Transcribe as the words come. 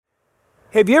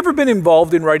Have you ever been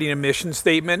involved in writing a mission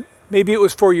statement? Maybe it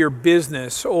was for your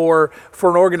business or for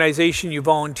an organization you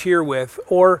volunteer with,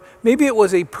 or maybe it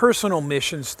was a personal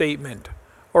mission statement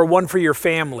or one for your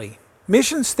family.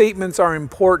 Mission statements are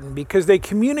important because they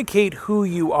communicate who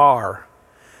you are.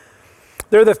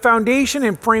 They're the foundation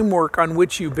and framework on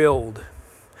which you build.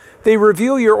 They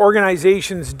reveal your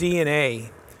organization's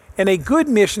DNA. And a good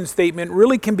mission statement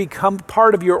really can become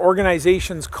part of your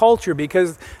organization's culture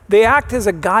because they act as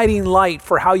a guiding light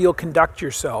for how you'll conduct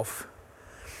yourself.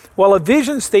 While a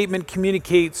vision statement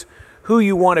communicates who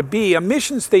you want to be, a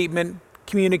mission statement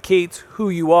communicates who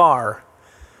you are.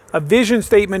 A vision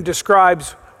statement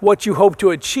describes what you hope to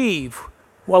achieve,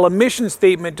 while a mission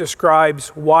statement describes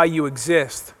why you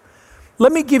exist.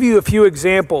 Let me give you a few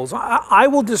examples. I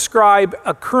will describe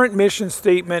a current mission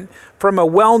statement from a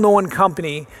well-known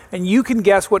company, and you can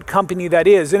guess what company that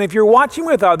is. And if you're watching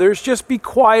with others, just be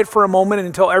quiet for a moment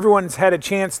until everyone's had a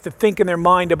chance to think in their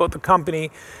mind about the company,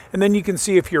 and then you can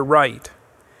see if you're right.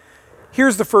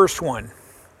 Here's the first one.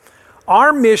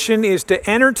 Our mission is to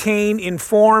entertain,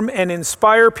 inform, and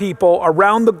inspire people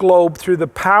around the globe through the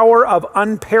power of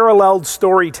unparalleled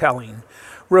storytelling,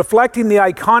 reflecting the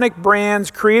iconic brands,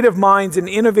 creative minds, and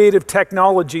innovative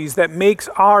technologies that makes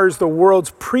ours the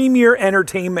world's premier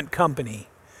entertainment company.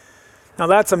 Now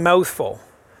that's a mouthful.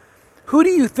 Who do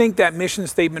you think that mission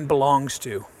statement belongs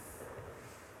to?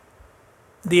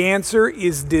 The answer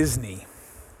is Disney.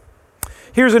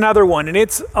 Here's another one, and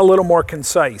it's a little more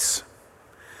concise.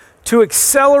 To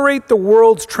accelerate the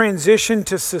world's transition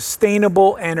to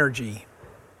sustainable energy.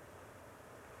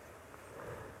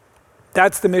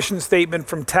 That's the mission statement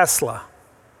from Tesla.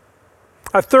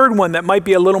 A third one that might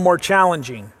be a little more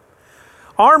challenging.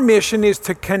 Our mission is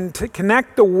to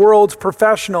connect the world's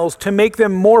professionals to make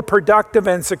them more productive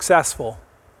and successful.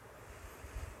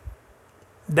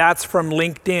 That's from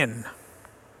LinkedIn.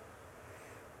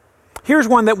 Here's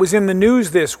one that was in the news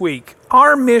this week.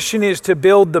 Our mission is to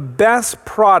build the best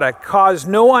product, cause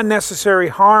no unnecessary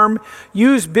harm,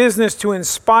 use business to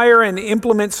inspire and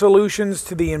implement solutions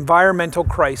to the environmental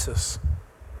crisis.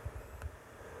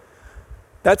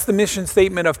 That's the mission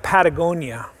statement of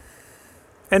Patagonia.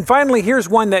 And finally, here's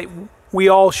one that we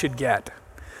all should get.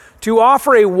 To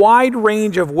offer a wide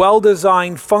range of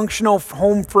well-designed, functional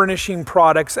home furnishing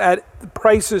products at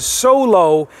prices so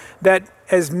low that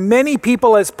as many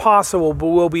people as possible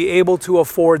will be able to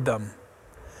afford them.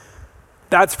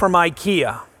 That's from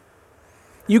IKEA.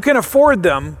 You can afford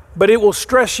them, but it will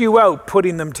stress you out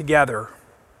putting them together.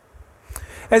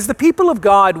 As the people of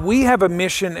God, we have a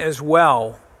mission as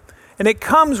well. And it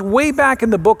comes way back in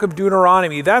the book of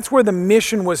Deuteronomy. That's where the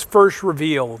mission was first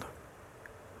revealed.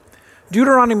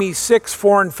 Deuteronomy 6,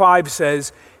 4, and 5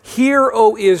 says, "Hear,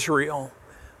 O Israel,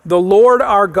 the Lord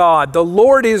our God, the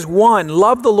Lord is one.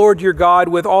 Love the Lord your God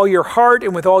with all your heart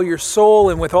and with all your soul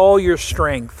and with all your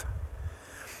strength."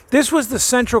 This was the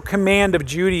central command of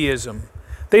Judaism.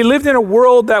 They lived in a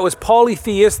world that was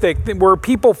polytheistic, where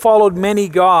people followed many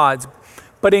gods.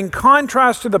 But in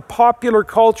contrast to the popular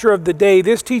culture of the day,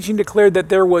 this teaching declared that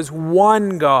there was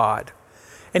one God.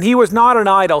 And he was not an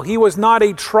idol. He was not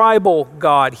a tribal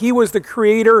God. He was the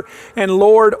creator and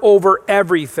Lord over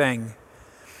everything.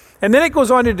 And then it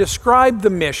goes on to describe the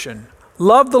mission.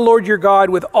 Love the Lord your God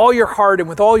with all your heart and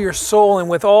with all your soul and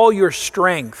with all your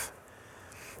strength.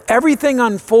 Everything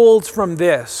unfolds from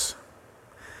this.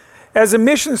 As a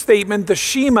mission statement, the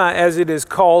Shema, as it is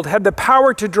called, had the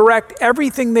power to direct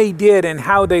everything they did and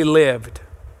how they lived.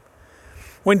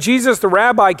 When Jesus the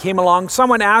rabbi came along,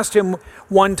 someone asked him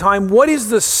one time, "What is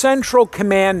the central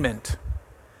commandment?"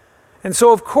 And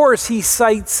so, of course, he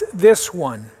cites this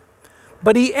one.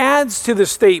 But he adds to the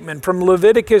statement from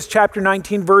Leviticus chapter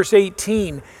 19, verse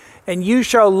 18, "And you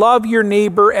shall love your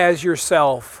neighbor as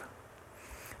yourself."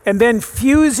 And then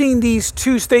fusing these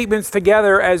two statements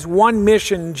together as one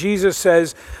mission, Jesus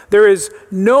says, "There is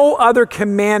no other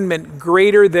commandment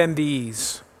greater than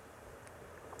these."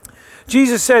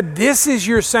 Jesus said, "This is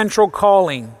your central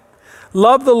calling.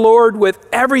 Love the Lord with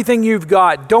everything you've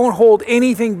got. Don't hold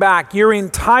anything back. Your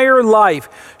entire life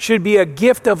should be a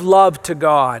gift of love to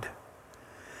God.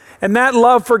 And that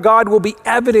love for God will be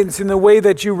evidenced in the way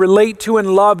that you relate to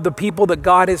and love the people that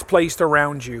God has placed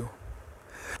around you."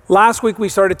 Last week we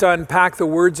started to unpack the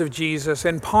words of Jesus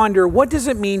and ponder, what does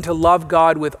it mean to love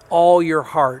God with all your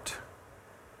heart?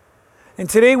 And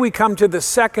today we come to the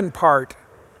second part,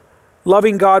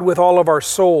 loving God with all of our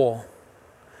soul.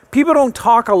 People don't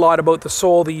talk a lot about the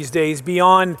soul these days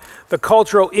beyond the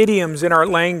cultural idioms in our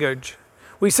language.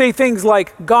 We say things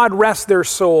like, "God rest their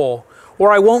soul,"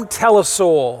 or "I won't tell a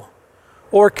soul,"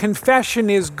 or "confession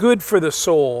is good for the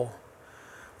soul."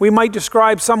 We might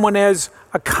describe someone as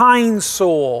a kind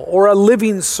soul, or a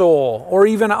living soul, or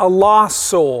even a lost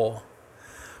soul.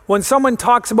 When someone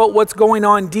talks about what's going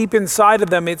on deep inside of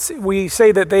them, we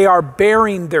say that they are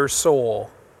bearing their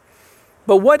soul.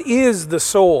 But what is the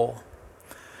soul?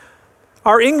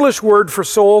 Our English word for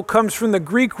soul comes from the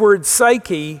Greek word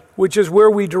psyche, which is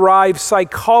where we derive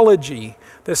psychology,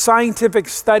 the scientific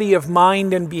study of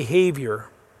mind and behavior.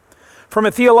 From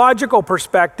a theological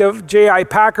perspective, J.I.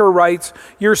 Packer writes,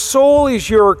 "Your soul is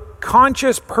your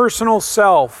conscious personal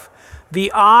self,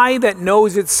 the I that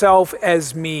knows itself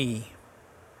as me."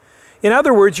 In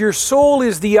other words, your soul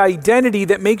is the identity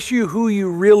that makes you who you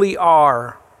really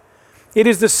are. It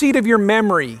is the seat of your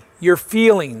memory, your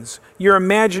feelings, your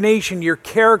imagination, your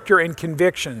character, and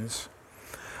convictions.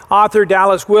 Author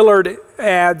Dallas Willard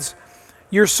adds,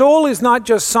 "Your soul is not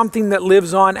just something that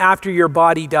lives on after your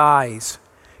body dies.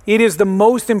 It is the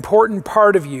most important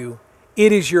part of you.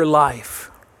 It is your life."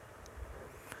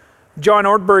 John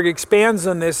Ortberg expands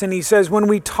on this and he says, when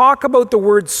we talk about the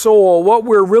word soul, what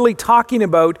we're really talking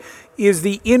about is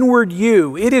the inward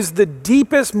you. It is the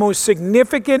deepest, most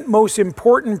significant, most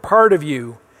important part of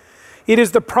you. It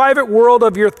is the private world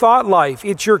of your thought life.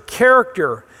 It's your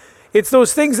character. It's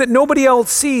those things that nobody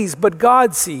else sees but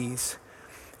God sees.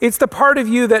 It's the part of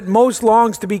you that most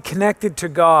longs to be connected to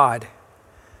God.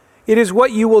 It is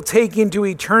what you will take into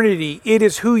eternity. It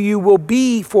is who you will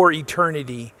be for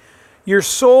eternity. Your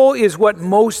soul is what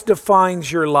most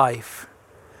defines your life.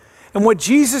 And what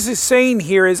Jesus is saying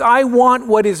here is, I want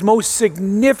what is most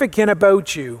significant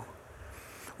about you.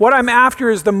 What I'm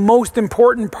after is the most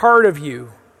important part of you.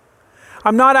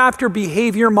 I'm not after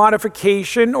behavior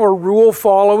modification or rule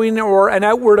following or an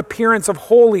outward appearance of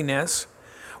holiness.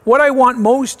 What I want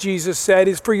most, Jesus said,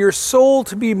 is for your soul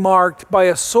to be marked by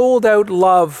a sold-out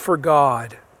love for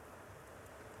God.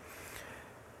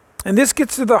 And this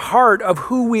gets to the heart of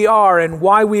who we are and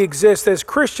why we exist as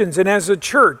Christians and as a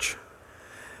church.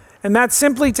 And that's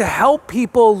simply to help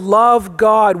people love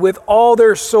God with all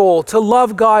their soul, to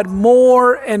love God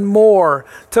more and more,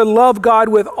 to love God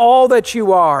with all that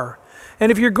you are.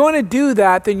 And if you're going to do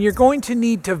that, then you're going to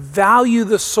need to value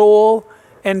the soul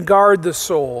and guard the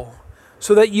soul,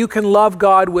 so that you can love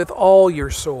God with all your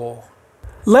soul.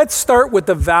 Let's start with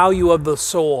the value of the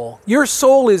soul. Your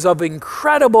soul is of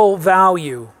incredible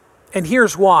value, and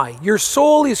here's why. Your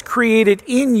soul is created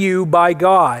in you by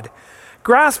God.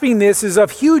 Grasping this is of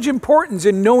huge importance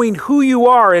in knowing who you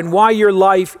are and why your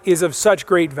life is of such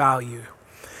great value.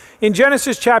 In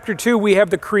Genesis chapter 2, we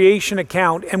have the creation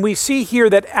account, and we see here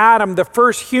that Adam, the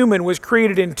first human, was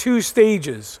created in 2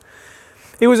 stages.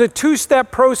 It was a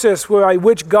 2-step process by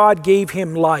which God gave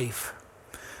him life.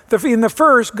 In the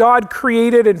first, God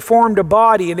created and formed a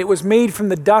body, and it was made from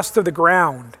the dust of the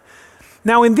ground.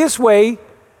 Now, in this way,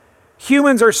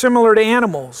 humans are similar to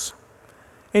animals.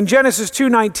 In Genesis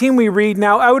 2:19, we read,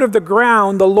 "Now out of the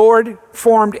ground the Lord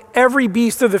formed every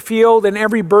beast of the field and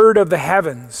every bird of the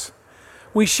heavens."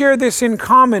 We share this in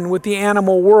common with the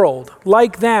animal world.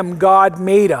 Like them, God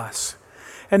made us.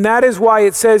 And that is why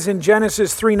it says in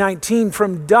Genesis 3:19,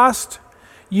 "From dust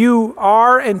you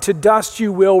are, and to dust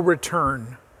you will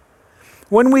return."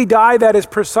 When we die, that is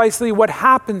precisely what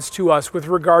happens to us with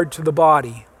regard to the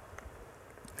body.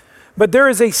 But there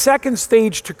is a second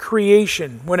stage to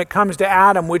creation when it comes to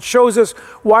Adam, which shows us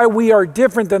why we are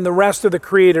different than the rest of the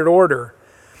created order.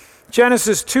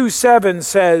 Genesis 2:7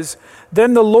 says,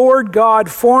 "Then the Lord God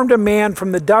formed a man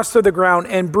from the dust of the ground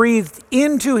and breathed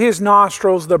into his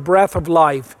nostrils the breath of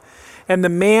life, and the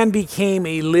man became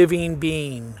a living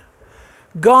being."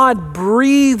 God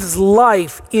breathes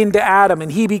life into Adam,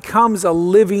 and he becomes a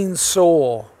living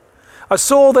soul. A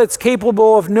soul that's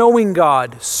capable of knowing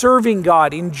God, serving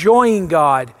God, enjoying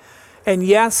God, and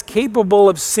yes, capable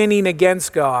of sinning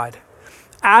against God.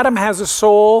 Adam has a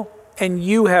soul, and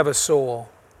you have a soul.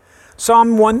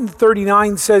 Psalm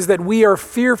 139 says that we are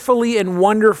fearfully and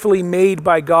wonderfully made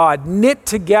by God, knit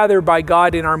together by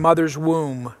God in our mother's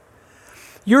womb.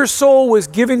 Your soul was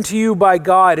given to you by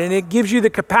God, and it gives you the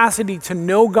capacity to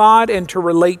know God and to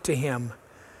relate to Him.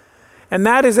 And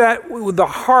that is at the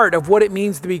heart of what it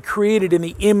means to be created in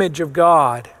the image of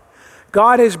God.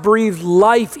 God has breathed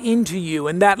life into you,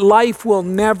 and that life will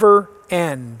never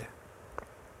end.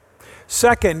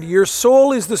 Second, your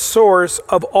soul is the source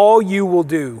of all you will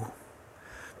do.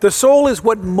 The soul is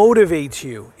what motivates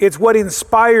you. It's what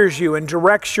inspires you and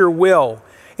directs your will.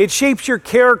 It shapes your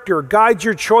character, guides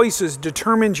your choices,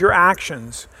 determines your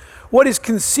actions. What is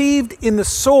conceived in the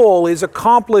soul is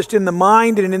accomplished in the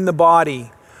mind and in the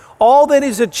body. All that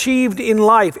is achieved in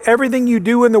life, everything you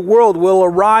do in the world, will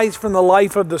arise from the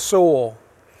life of the soul.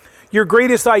 Your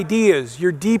greatest ideas,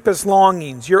 your deepest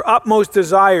longings, your utmost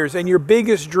desires, and your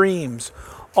biggest dreams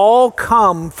all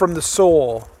come from the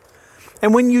soul.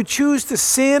 And when you choose to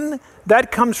sin,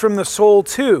 that comes from the soul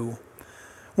too.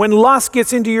 When lust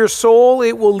gets into your soul,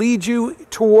 it will lead you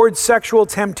towards sexual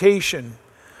temptation.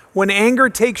 When anger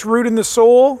takes root in the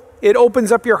soul, it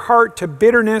opens up your heart to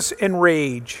bitterness and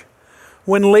rage.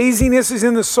 When laziness is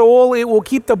in the soul, it will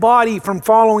keep the body from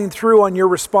following through on your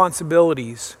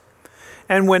responsibilities.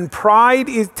 And when pride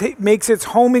makes its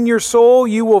home in your soul,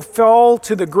 you will fall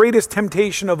to the greatest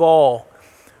temptation of all,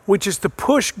 which is to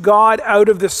push God out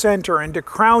of the center and to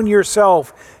crown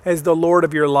yourself as the Lord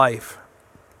of your life.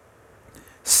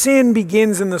 Sin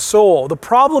begins in the soul. The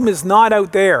problem is not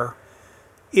out there,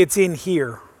 it's in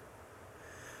here.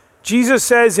 Jesus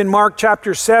says in Mark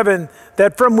chapter 7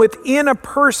 that from within a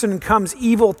person comes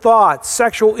evil thoughts,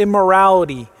 sexual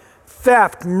immorality,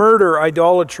 theft, murder,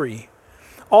 idolatry.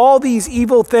 All these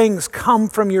evil things come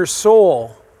from your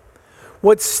soul.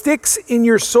 What sticks in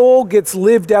your soul gets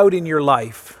lived out in your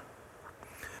life.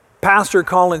 Pastor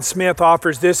Colin Smith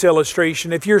offers this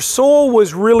illustration. If your soul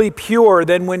was really pure,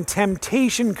 then when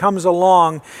temptation comes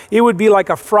along, it would be like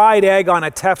a fried egg on a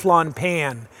Teflon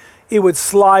pan. It would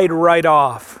slide right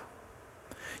off.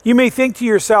 You may think to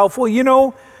yourself,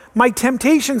 well, my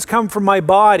temptations come from my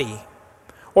body,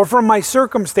 or from my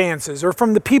circumstances, or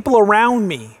from the people around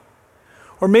me,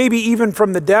 or maybe even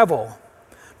from the devil.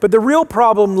 But the real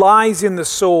problem lies in the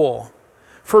soul.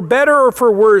 For better or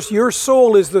for worse, your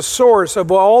soul is the source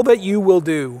of all that you will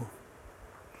do.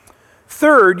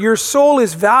 Third, your soul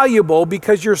is valuable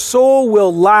because your soul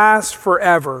will last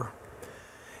forever.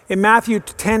 In Matthew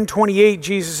 10:28,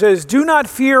 Jesus says, "Do not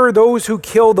fear those who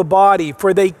kill the body,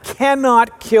 for they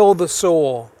cannot kill the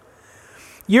soul."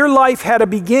 Your life had a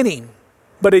beginning,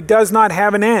 but it does not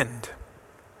have an end.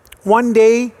 One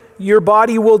day, your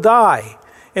body will die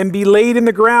and be laid in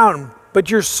the ground, but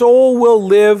your soul will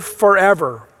live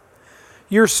forever.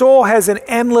 Your soul has an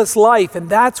endless life, and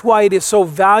that's why it is so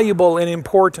valuable and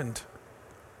important.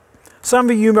 Some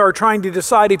of you are trying to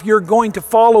decide if you're going to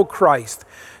follow Christ,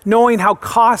 knowing how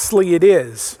costly it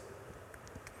is.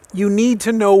 You need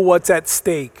to know what's at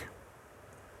stake.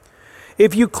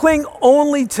 If you cling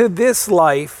only to this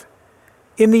life,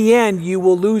 in the end you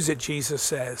will lose it, Jesus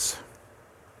says.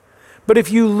 But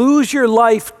if you lose your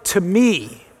life to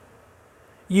me,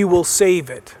 you will save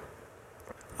it.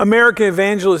 American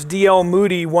evangelist D.L.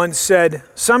 Moody once said,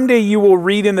 "Someday you will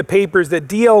read in the papers that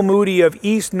D.L. Moody of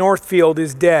East Northfield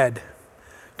is dead.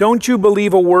 Don't you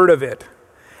believe a word of it.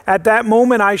 At that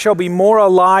moment I shall be more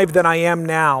alive than I am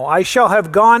now. I shall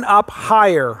have gone up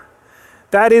higher.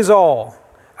 That is all,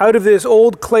 out of this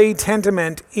old clay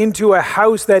tenement into a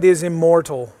house that is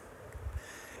immortal."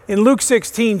 In Luke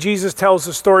 16, Jesus tells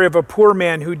the story of a poor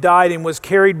man who died and was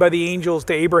carried by the angels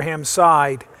to Abraham's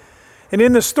side. And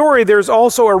in the story, there's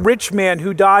also a rich man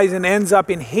who dies and ends up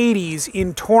in Hades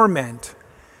in torment.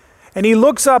 And he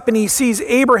looks up and he sees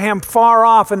Abraham far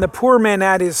off and the poor man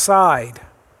at his side.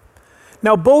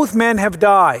 Now both men have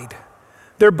died.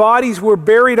 Their bodies were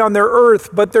buried on their earth,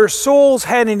 but their souls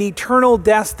had an eternal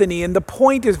destiny. And the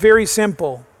point is very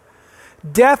simple.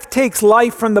 Death takes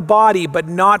life from the body, but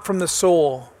not from the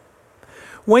soul.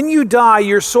 When you die,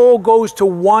 your soul goes to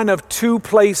one of two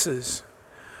places.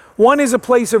 One is a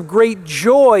place of great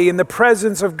joy in the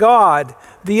presence of God.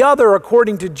 The other,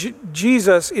 according to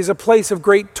Jesus, is a place of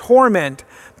great torment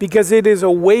because it is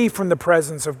away from the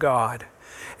presence of God.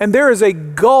 And there is a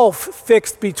gulf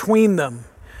fixed between them.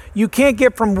 You can't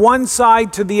get from one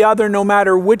side to the other no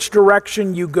matter which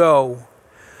direction you go.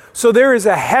 So there is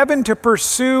a heaven to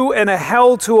pursue and a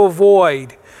hell to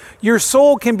avoid. Your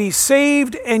soul can be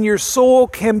saved and your soul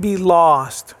can be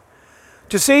lost.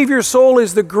 To save your soul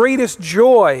is the greatest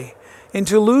joy, and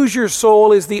to lose your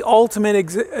soul is the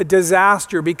ultimate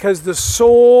disaster because the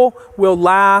soul will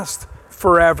last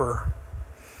forever.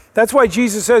 That's why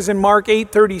Jesus says in Mark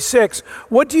 8:36,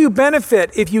 "What do you benefit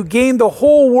if you gain the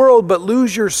whole world but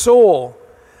lose your soul?"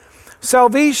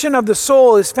 Salvation of the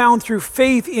soul is found through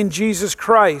faith in Jesus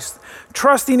Christ,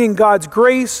 trusting in God's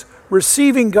grace,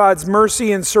 receiving God's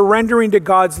mercy, and surrendering to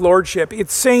God's lordship.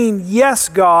 It's saying, "Yes,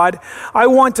 God, I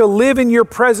want to live in your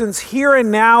presence here and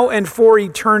now and for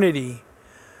eternity."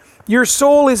 Your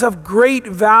soul is of great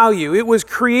value. It was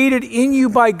created in you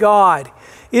by God.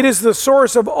 It is the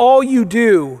source of all you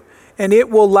do, and it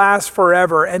will last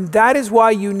forever. And that is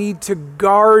why you need to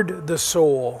guard the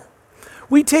soul.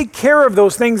 We take care of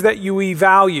those things that we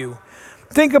value.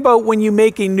 Think about when you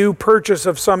make a new purchase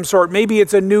of some sort. Maybe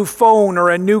it's a new phone or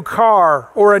a new car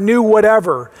or a new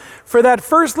whatever. For that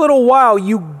first little while,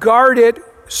 you guard it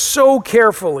so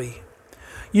carefully.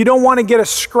 You don't want to get a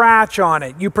scratch on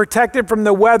it. You protect it from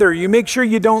the weather. You make sure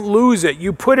you don't lose it.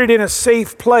 You put it in a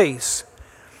safe place.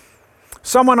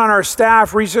 Someone on our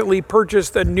staff recently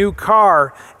purchased a new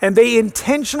car, and they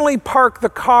intentionally park the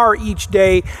car each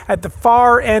day at the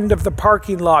far end of the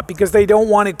parking lot because they don't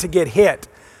want it to get hit.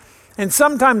 And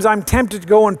sometimes I'm tempted to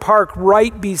go and park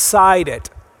right beside it,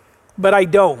 but I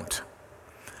don't,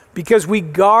 because we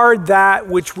guard that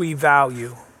which we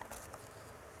value.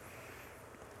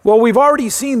 Well, we've already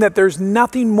seen that there's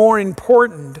nothing more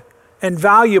important and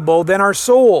valuable than our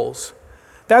souls.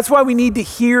 That's why we need to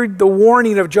hear the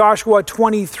warning of Joshua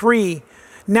 23.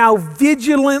 Now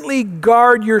vigilantly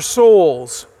guard your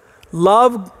souls.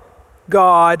 Love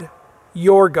God,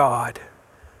 your God.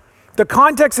 The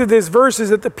context of this verse is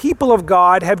that the people of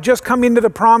God have just come into the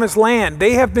promised land.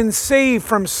 They have been saved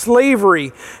from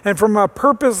slavery and from a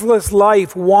purposeless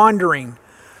life wandering.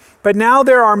 But now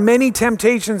there are many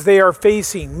temptations they are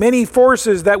facing, many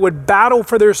forces that would battle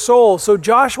for their soul. So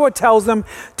Joshua tells them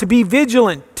to be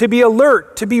vigilant, to be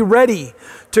alert, to be ready,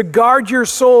 to guard your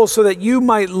soul so that you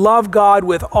might love God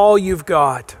with all you've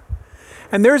got.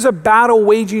 And there's a battle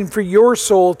waging for your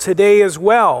soul today as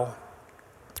well.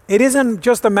 It isn't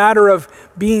just a matter of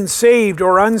being saved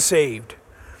or unsaved.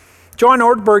 John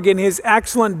Ortberg, in his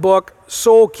excellent book,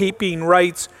 Soul Keeping,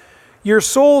 writes, "Your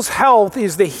soul's health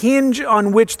is the hinge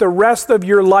on which the rest of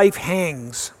your life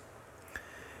hangs.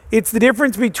 It's the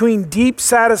difference between deep,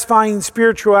 satisfying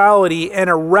spirituality and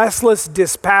a restless,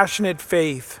 dispassionate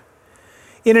faith.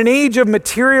 In an age of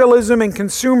materialism and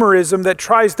consumerism that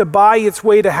tries to buy its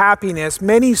way to happiness,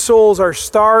 many souls are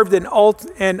starved and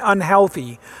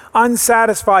unhealthy,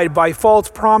 unsatisfied by false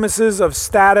promises of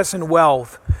status and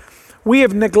wealth. We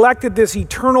have neglected this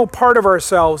eternal part of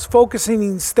ourselves, focusing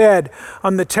instead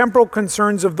on the temporal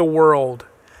concerns of the world,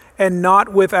 and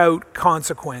not without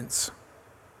consequence."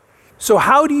 So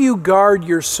how do you guard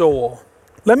your soul?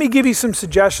 Let me give you some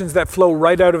suggestions that flow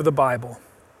right out of the Bible.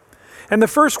 And the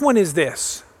first one is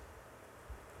this: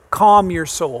 calm your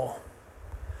soul.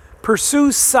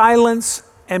 Pursue silence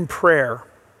and prayer.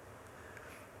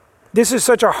 This is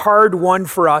such a hard one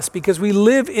for us because we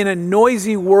live in a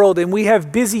noisy world and we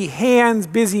have busy hands,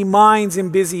 busy minds,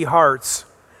 and busy hearts.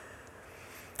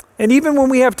 And even when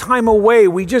we have time away,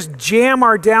 we just jam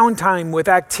our downtime with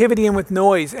activity and with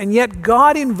noise. And yet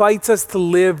God invites us to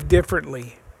live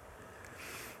differently.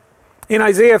 In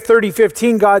Isaiah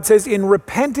 30:15, God says, "In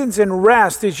repentance and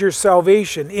rest is your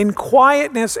salvation. In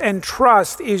quietness and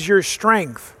trust is your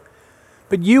strength."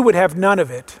 But you would have none of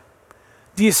it.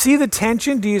 Do you see the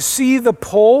tension? Do you see the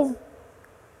pull?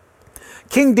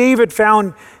 King David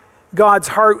found God's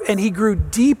heart and he grew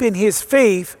deep in his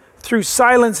faith through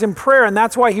silence and prayer. And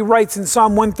that's why he writes in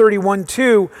Psalm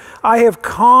 131:2, "I have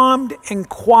calmed and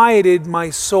quieted my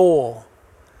soul."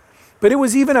 But it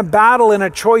was even a battle and a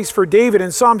choice for David.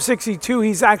 In Psalm 62,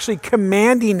 he's actually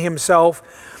commanding himself,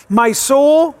 "My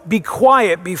soul, be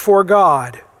quiet before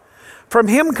God. From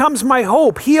him comes my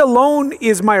hope. He alone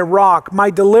is my rock,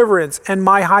 my deliverance, and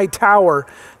my high tower.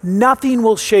 Nothing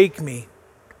will shake me."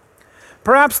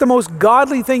 Perhaps the most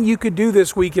godly thing you could do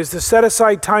this week is to set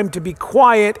aside time to be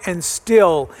quiet and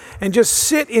still and just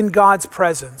sit in God's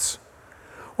presence.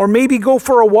 Or maybe go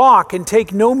for a walk and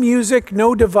take no music,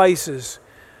 no devices.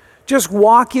 Just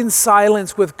walk in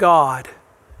silence with God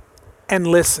and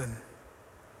listen.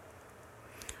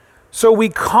 So we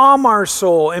calm our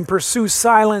soul and pursue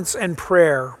silence and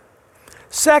prayer.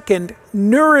 Second,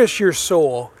 nourish your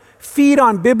soul. Feed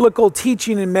on biblical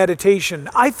teaching and meditation.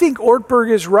 I think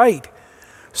Ortberg is right.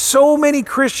 So many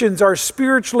Christians are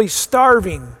spiritually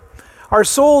starving. Our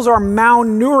souls are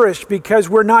malnourished because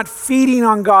we're not feeding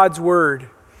on God's word.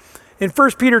 In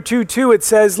 1 Peter 2:2 it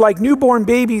says, "Like newborn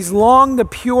babies, long the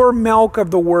pure milk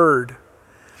of the word,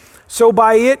 so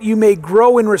by it you may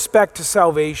grow in respect to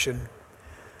salvation."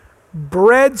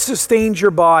 Bread sustains your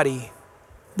body.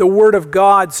 The word of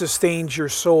God sustains your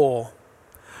soul.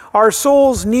 Our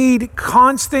souls need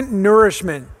constant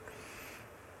nourishment.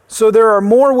 So there are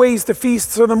more ways to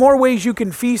feast. So the more ways you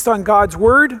can feast on God's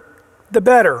word, the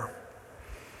better.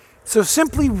 So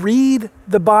simply read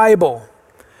the Bible.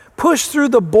 Push through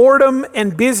the boredom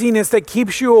and busyness that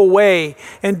keeps you away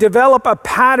and develop a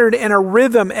pattern and a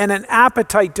rhythm and an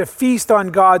appetite to feast on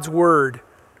God's word.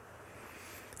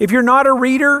 If you're not a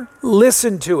reader,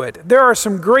 listen to it. There are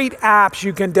some great apps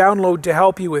you can download to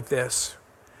help you with this.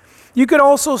 You could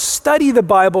also study the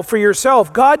Bible for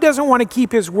yourself. God doesn't want to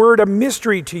keep his word a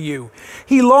mystery to you.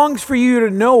 He longs for you to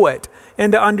know it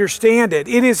and to understand it.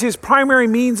 It is his primary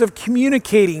means of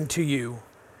communicating to you.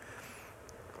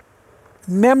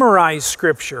 Memorize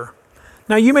scripture.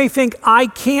 Now you may think, I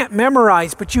can't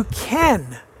memorize, but you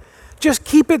can. Just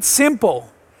keep it simple.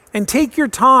 And take your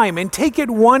time and take it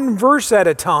one verse at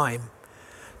a time.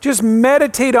 Just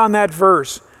meditate on that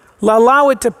verse. Allow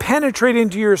it to penetrate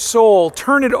into your soul.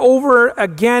 Turn it over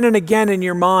again and again in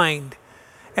your mind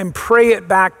and pray it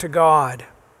back to God.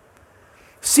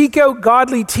 Seek out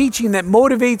godly teaching that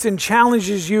motivates and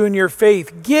challenges you in your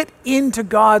faith. Get into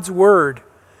God's Word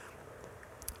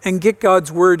and get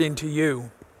God's Word into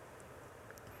you.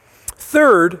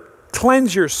 Third,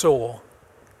 cleanse your soul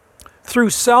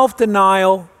through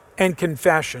self-denial and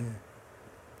confession.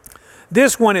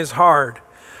 This one is hard.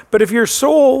 But if your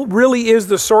soul really is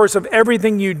the source of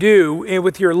everything you do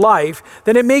with your life,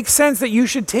 then it makes sense that you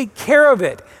should take care of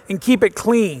it and keep it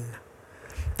clean.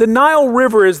 The Nile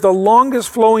River is the longest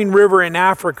flowing river in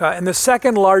Africa and the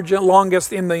second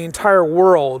longest in the entire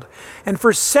world. And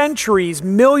for centuries,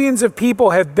 millions of people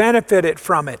have benefited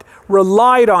from it,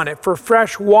 relied on it for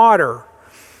fresh water.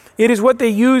 It is what they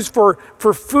use for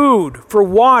food, for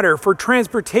water, for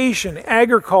transportation,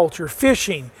 agriculture,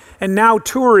 fishing, and now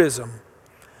tourism.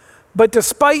 But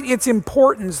despite its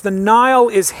importance, the Nile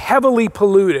is heavily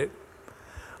polluted.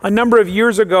 A number of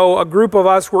years ago, a group of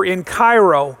us were in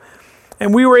Cairo,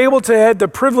 and we were able to have the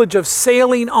privilege of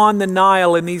sailing on the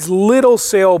Nile in these little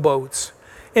sailboats.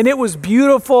 And it was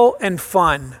beautiful and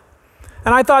fun.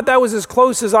 And I thought that was as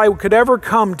close as I could ever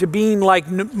come to being like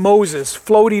Moses,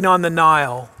 floating on the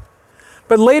Nile.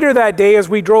 But later that day, as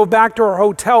we drove back to our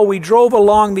hotel, we drove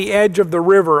along the edge of the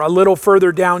river a little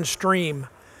further downstream.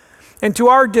 And to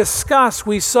our disgust,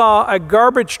 we saw a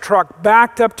garbage truck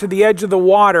backed up to the edge of the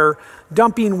water,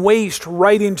 dumping waste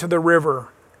right into the river.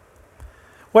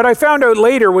 What I found out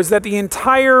later was that the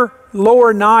entire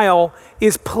lower Nile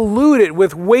is polluted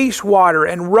with wastewater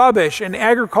and rubbish and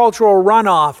agricultural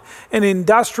runoff and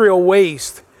industrial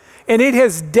waste. And it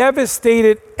has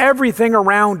devastated everything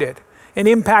around it and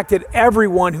impacted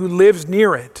everyone who lives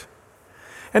near it.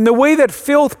 And the way that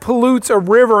filth pollutes a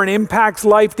river and impacts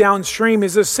life downstream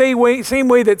is the same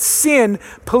way that sin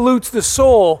pollutes the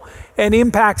soul and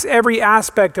impacts every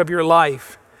aspect of your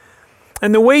life.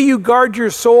 And the way you guard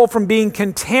your soul from being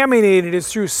contaminated is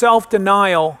through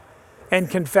self-denial and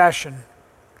confession.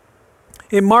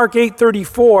 In Mark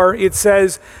 8:34, it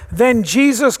says, "Then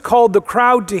Jesus called the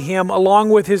crowd to him along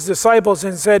with his disciples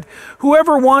and said,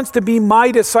 'Whoever wants to be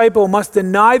my disciple must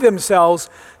deny themselves,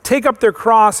 take up their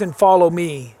cross and follow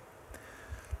me.'"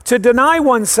 To deny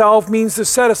oneself means to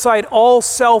set aside all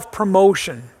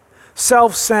self-promotion,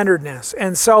 self-centeredness,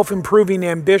 and self-improving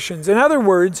ambitions. In other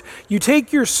words, you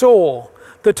take your soul,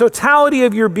 the totality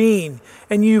of your being,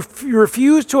 and you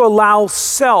refuse to allow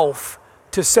self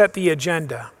to set the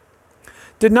agenda.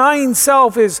 Denying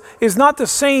self is not the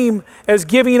same as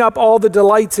giving up all the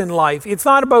delights in life. It's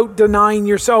not about denying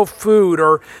yourself food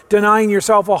or denying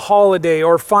yourself a holiday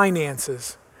or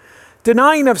finances.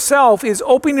 Denying of self is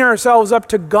opening ourselves up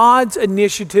to God's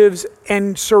initiatives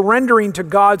and surrendering to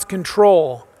God's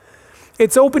control.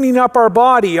 It's opening up our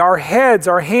body, our heads,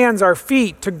 our hands, our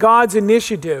feet to God's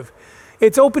initiative.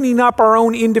 It's opening up our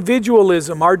own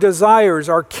individualism, our desires,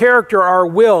 our character, our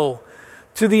will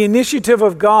to the initiative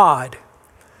of God.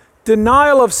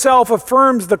 Denial of self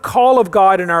affirms the call of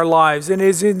God in our lives and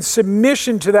is in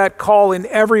submission to that call in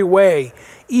every way,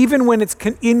 even when it's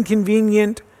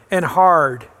inconvenient and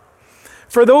hard.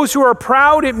 For those who are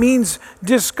proud, it means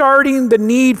discarding the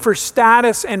need for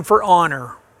status and for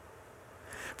honor.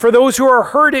 For those who are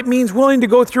hurt, it means willing to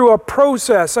go through a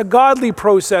process, a godly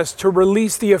process, to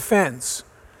release the offense.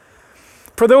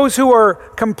 For those who are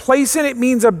complacent, it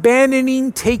means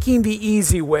abandoning taking the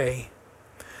easy way.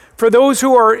 For those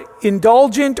who are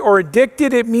indulgent or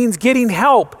addicted, it means getting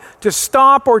help to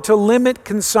stop or to limit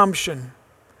consumption.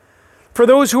 For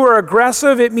those who are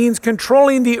aggressive, it means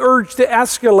controlling the urge to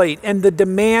escalate and the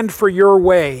demand for your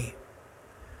way.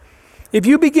 If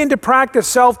you begin to practice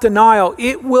self-denial,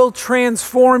 it will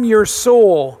transform your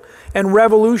soul and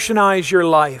revolutionize your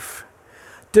life.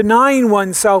 Denying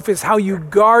oneself is how you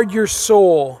guard your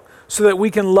soul so that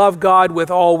we can love God with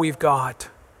all we've got.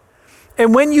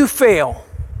 And when you fail,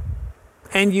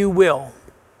 and you will,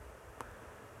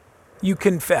 you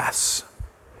confess.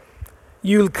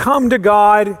 You come to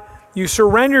God, you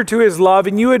surrender to His love,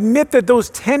 and you admit that those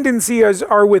tendencies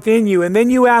are within you. And then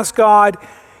you ask God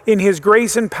in His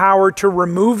grace and power to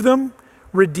remove them,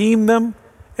 redeem them,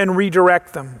 and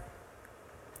redirect them.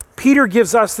 Peter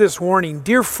gives us this warning: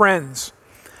 "Dear friends,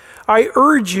 I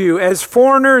urge you as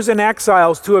foreigners and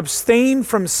exiles to abstain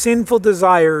from sinful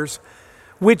desires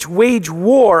which wage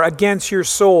war against your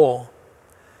soul.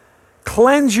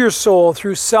 Cleanse your soul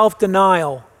through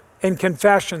self-denial and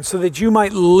confession so that you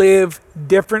might live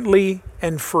differently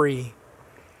and free.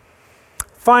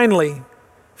 Finally,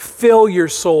 fill your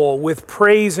soul with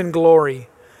praise and glory,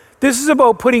 This is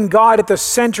about putting God at the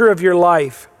center of your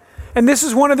life. And this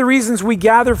is one of the reasons we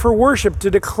gather for worship, to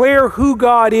declare who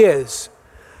God is.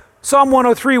 Psalm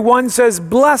 103:1 says,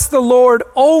 "Bless the Lord,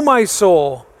 O my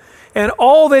soul, and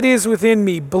all that is within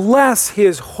me, bless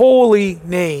his holy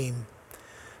name."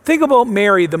 Think about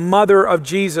Mary, the mother of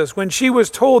Jesus. When she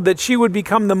was told that she would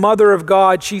become the mother of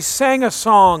God, she sang a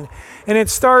song, and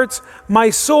it starts, "My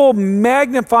soul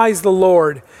magnifies the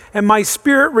Lord, and my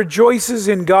spirit rejoices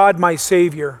in God my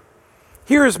Savior."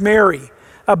 Here's Mary,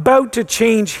 about to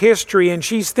change history, and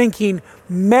she's thinking,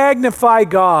 magnify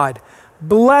God,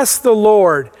 bless the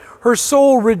Lord. Her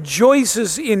soul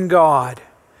rejoices in God.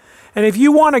 And if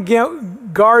you want to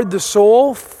guard the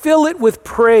soul, fill it with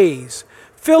praise.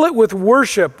 Fill it with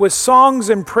worship, with songs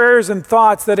and prayers and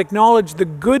thoughts that acknowledge the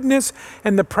goodness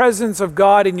and the presence of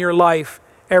God in your life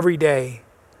every day.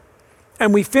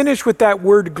 And we finish with that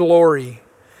word glory.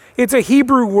 It's a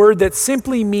Hebrew word that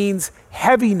simply means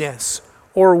heaviness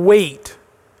or weight.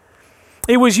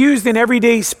 It was used in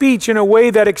everyday speech in a way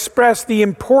that expressed the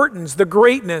importance, the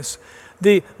greatness,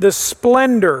 the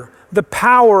splendor, the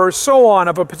power, or so on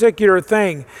of a particular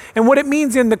thing. And what it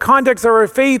means in the context of our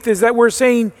faith is that we're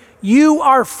saying, you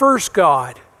are first,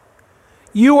 God.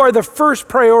 You are the first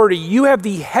priority. You have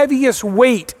the heaviest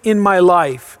weight in my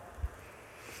life.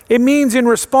 It means in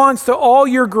response to all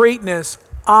your greatness,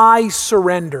 I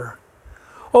surrender.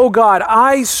 Oh God,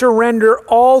 I surrender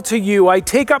all to you. I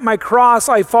take up my cross,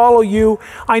 I follow you.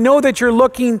 I know that you're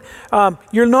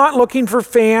not looking for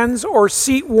fans or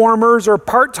seat warmers or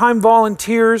part-time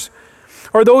volunteers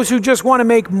or those who just want to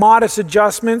make modest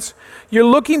adjustments. You're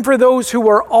looking for those who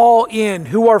are all in,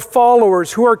 who are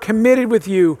followers, who are committed with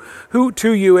you,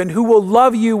 to you, and who will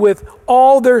love you with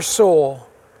all their soul.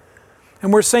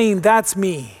 And we're saying, that's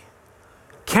me.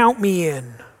 Count me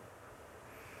in.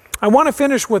 I want to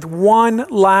finish with one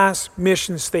last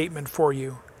mission statement for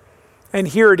you. And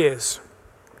here it is.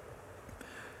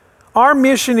 Our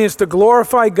mission is to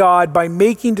glorify God by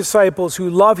making disciples who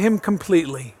love him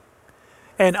completely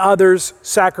and others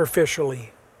sacrificially.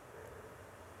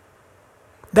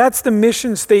 That's the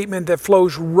mission statement that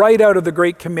flows right out of the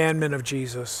great commandment of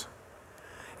Jesus.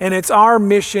 And it's our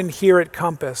mission here at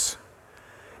Compass.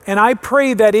 And I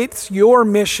pray that it's your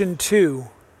mission too,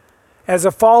 as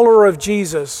a follower of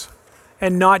Jesus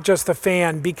and not just a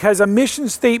fan, because a mission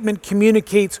statement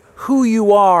communicates who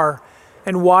you are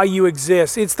and why you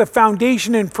exist. It's the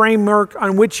foundation and framework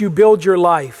on which you build your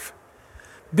life.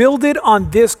 Build it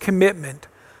on this commitment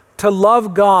to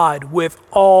love God with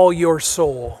all your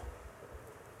soul.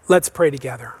 Let's pray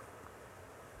together.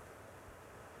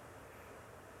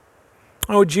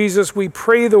 Oh Jesus, we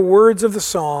pray the words of the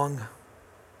song,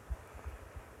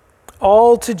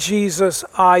 all to Jesus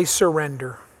I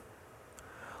surrender.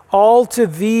 All to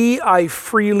thee I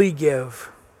freely give.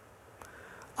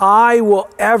 I will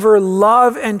ever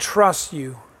love and trust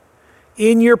you.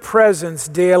 In your presence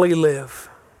daily live.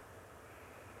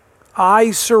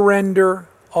 I surrender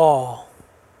all.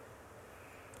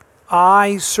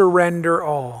 I surrender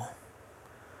all.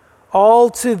 All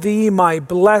to thee, my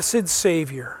blessed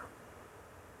Savior.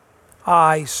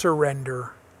 I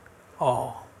surrender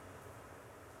all.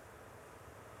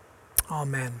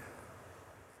 Amen.